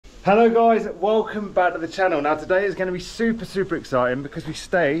Hello guys, welcome back to the channel. Now today is going to be super exciting because we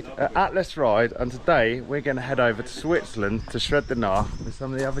stayed at Atlas Ride and today we're going to head over to Switzerland to shred the gnar with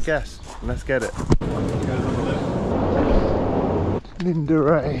some of the other guests. Let's get it. Linda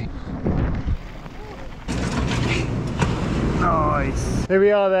Ray. Nice. Here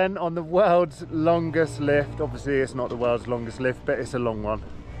we are then on the world's longest lift. Obviously it's not the world's longest lift, but it's a long one.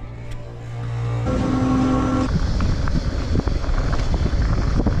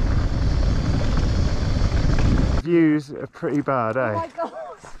 Views are pretty bad, eh? Oh my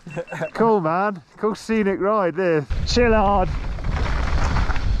god! Cool, man. Cool scenic ride this. Chill hard.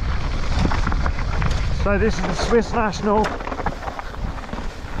 So this is the Swiss National.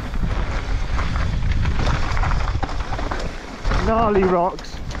 Gnarly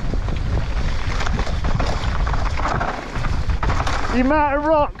rocks. The amount of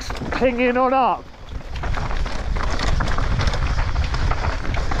rocks pinging on up.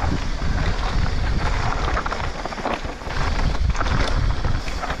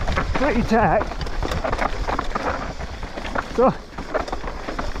 Pretty tech. So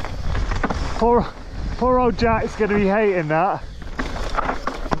poor old Jack's going to be hating that.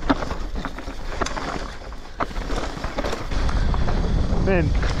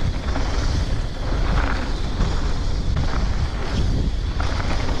 Mint.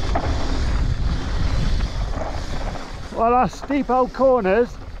 Well, our steep old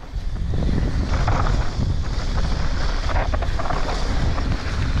corners.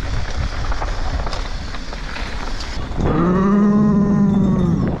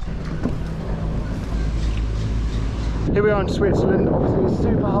 Here we are in Switzerland. Obviously it's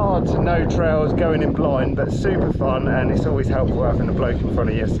super hard to know trails going in blind, but super fun, and it's always helpful having a bloke in front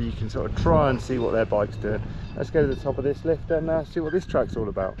of you so you can sort of try and see what their bike's doing. Let's go to the top of this lift and see what this track's all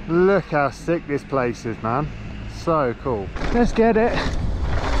about. Look how sick this place is, man. So cool. Let's get it.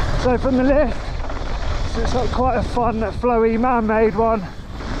 So from the lift, so it's like quite a fun, flowy, man-made one.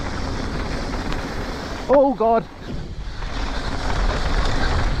 Oh god.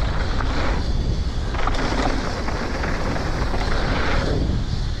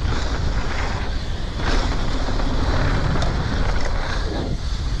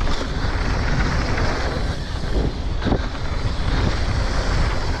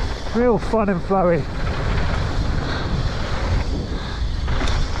 Real fun and flowy.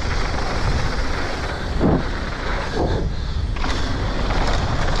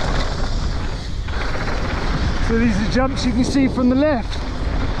 So these are jumps you can see from the left.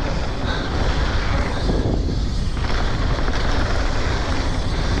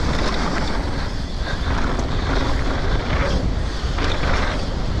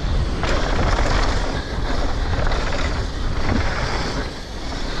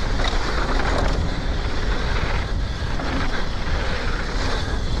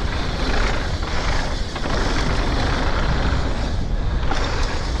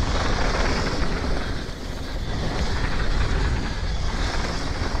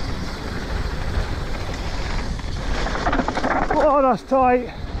 Oh, that's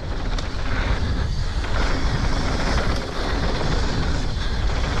tight.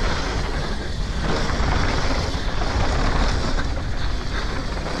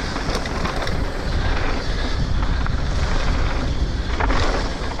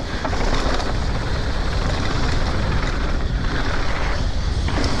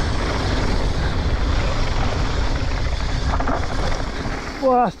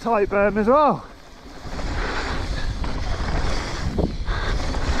 Well, that's tight berm as well.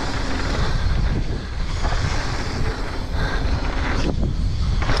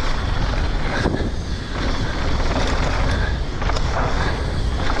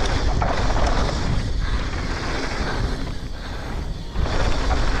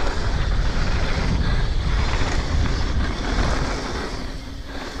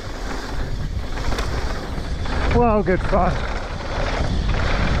 Well, good fun.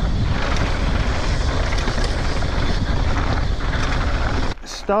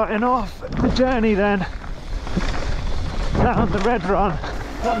 Starting off the journey then down the red run.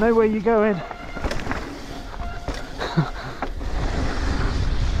 Don't know where you're going.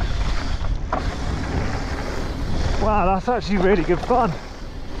 Wow, that's actually really good fun.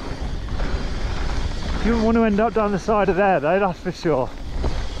 You wouldn't want to end up down the side of there though, that's for sure.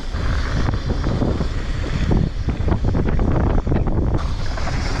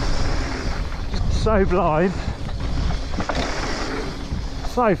 So blind.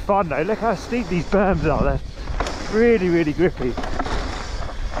 So fun though, look how steep these berms are, they're really grippy.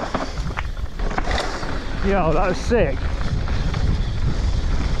 Yo, that was sick.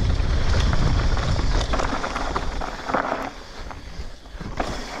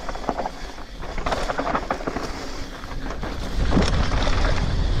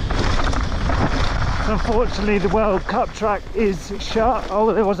 Unfortunately, the World Cup track is shut.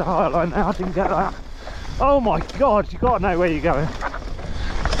 Oh, there was a higher line there, I didn't get that. Oh my God, you've got to know where you're going.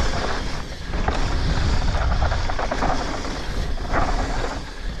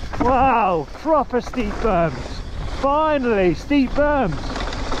 Wow, proper steep berms. Finally, steep berms.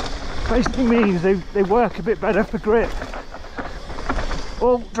 Basically means they work a bit better for grip.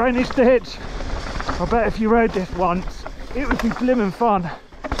 Oh, drainage ditch. I bet if you rode this once, it would be blimmin' fun.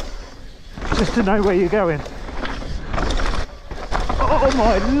 Just to know where you're going. Oh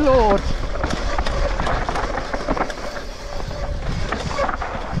my Lord.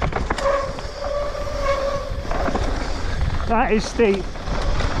 That is steep.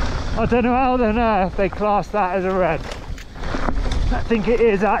 I don't know how on earth they class that as a red. I think it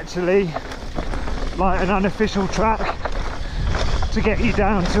is actually like an unofficial track to get you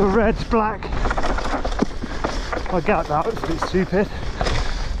down to a red black. I got that, it's a bit stupid.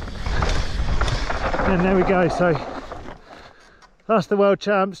 And there we go, so that's the World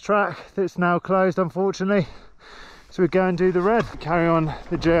Champs track that's now closed, unfortunately. So we go and do the red, carry on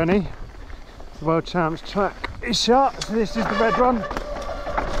the journey. The World Champs track is shut, so this is the red run.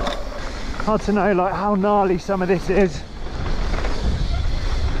 Hard to know like how gnarly some of this is.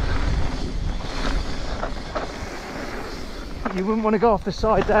 You wouldn't want to go off the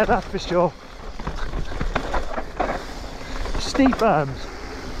side there, that's for sure. Steep berms.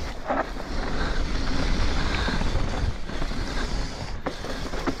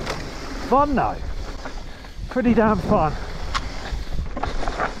 Fun though, pretty damn fun.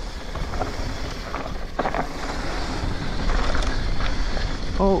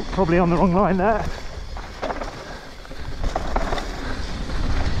 Oh, probably on the wrong line there.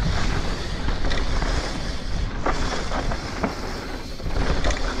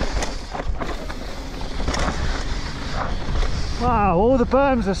 Wow, all the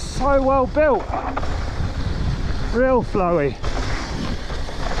berms are so well built. Real flowy.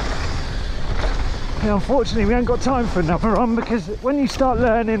 Yeah, unfortunately we haven't got time for another run because when you start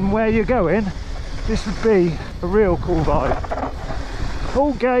learning where you're going, this would be a real cool vibe.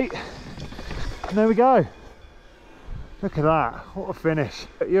 Full gate, and there we go. Look at that, what a finish.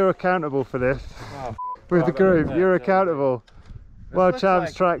 You're accountable for this. Oh, with the group, you're accountable. World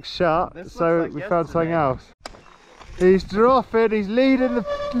Champs track shut, so we found something else. He's dropping, he's leading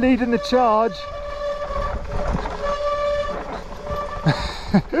the charge.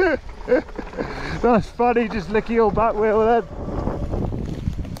 That's funny, just look at your back wheel then.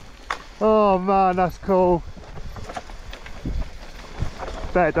 Oh man, that's cool.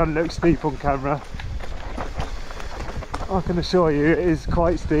 Bet it doesn't look steep on camera. I can assure you it is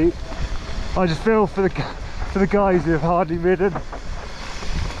quite steep. I just feel for the guys who have hardly ridden.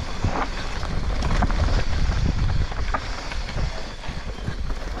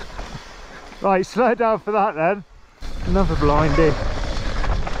 Right, slow down for that then. Another blindy.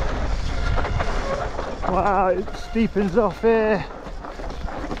 Wow, it steepens off here.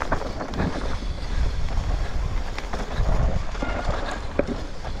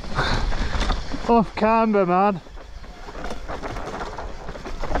 Off camber, man.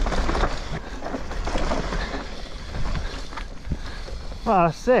 Wow,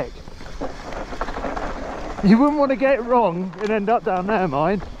 that's sick. You wouldn't want to get it wrong and end up down there,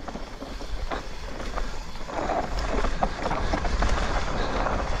 mind.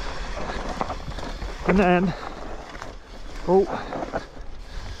 And then, oh,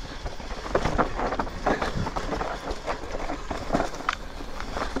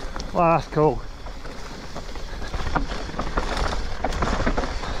 wow, that's cool.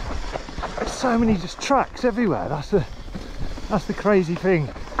 There's so many just tracks everywhere. That's the crazy thing.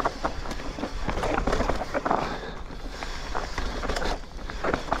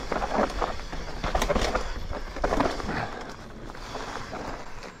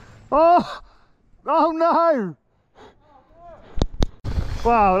 Oh! Oh no!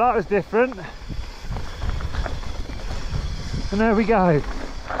 Wow, that was different. And there we go.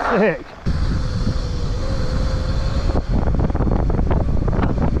 Sick.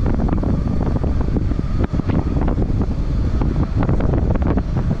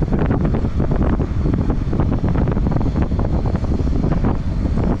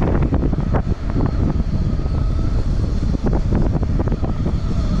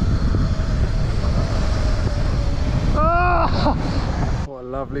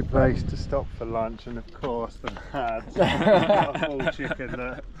 Lovely place to stop for lunch, and of course the lads got a full chicken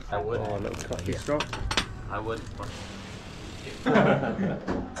there. I would. Oh, a little coffee stop. I would.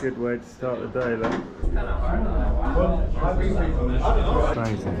 Good way to start the day, look.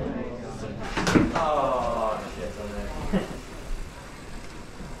 Amazing.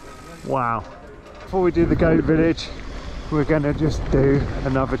 Wow. before we do the goat village, we're going to just do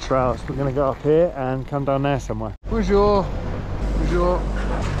another trail. So we're going to go up here and come down there somewhere. Bonjour. Bonjour.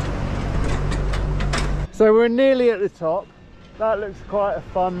 So we're nearly at the top. That looks quite a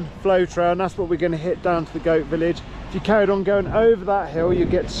fun flow trail, and that's what we're going to hit down to the goat village. If you carried on going over that hill, you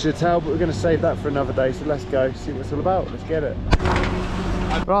get to Chatel, but we're going to save that for another day. So let's go see what it's all about. Let's get it.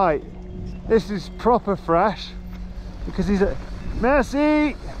 Right, this is proper fresh because he's at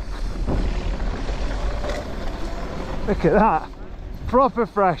Merci. Look at that, proper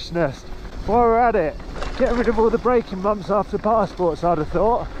freshness. While we're at it, get rid of all the braking bumps after passports, I'd have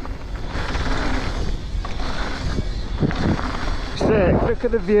thought. Sick, look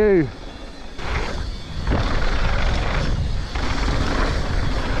at the view.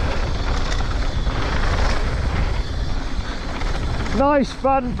 Nice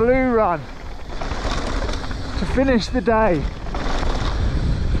fun blue run to finish the day.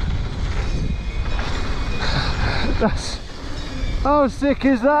 That's, how sick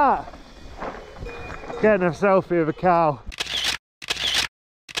is that? Getting a selfie of a cow.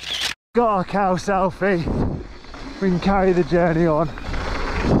 Got our cow selfie. We can carry the journey on.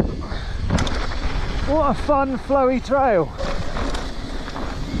 What a fun flowy trail.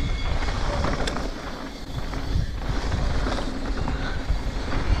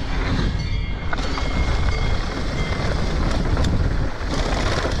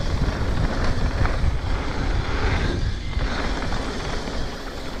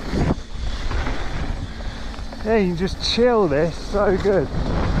 Yeah, you can just chill this, so good.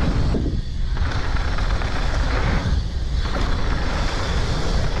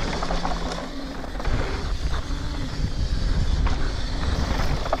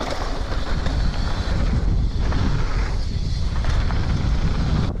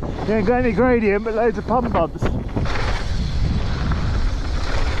 You ain't got any gradient, but loads of pump bumps.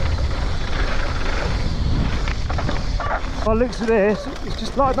 By the looks of this, it's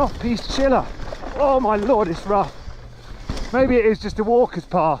just like an off-piste chiller. Oh my lord, it's rough. Maybe it is just a walker's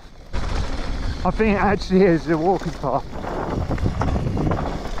path. I think it actually is a walker's path.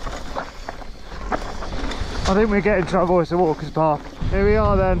 I think we get in trouble, it's a walker's path. Here we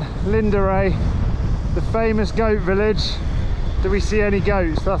are then, Linderay, the famous goat village. Do we see any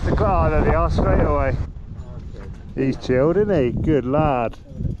goats? That's the car. There they are, straight away. He's chilled, isn't he? Good lad.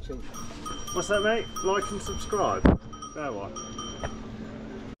 What's that, mate? Like and subscribe. There one.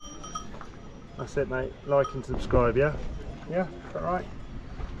 That's it, mate. Like and subscribe, yeah? Yeah, is that right?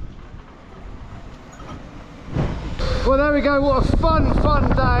 Well, there we go. What a fun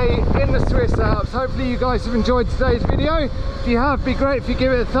day in the Swiss Alps. Hopefully you guys have enjoyed today's video. If you have, be great if you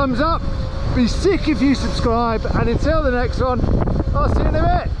give it a thumbs up. Be sick if you subscribe. And until the next one, I'll see you in a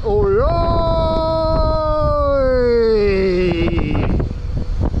bit.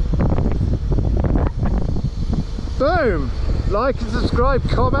 Boom! Like and subscribe,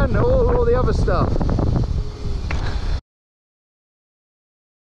 comment, all the other stuff.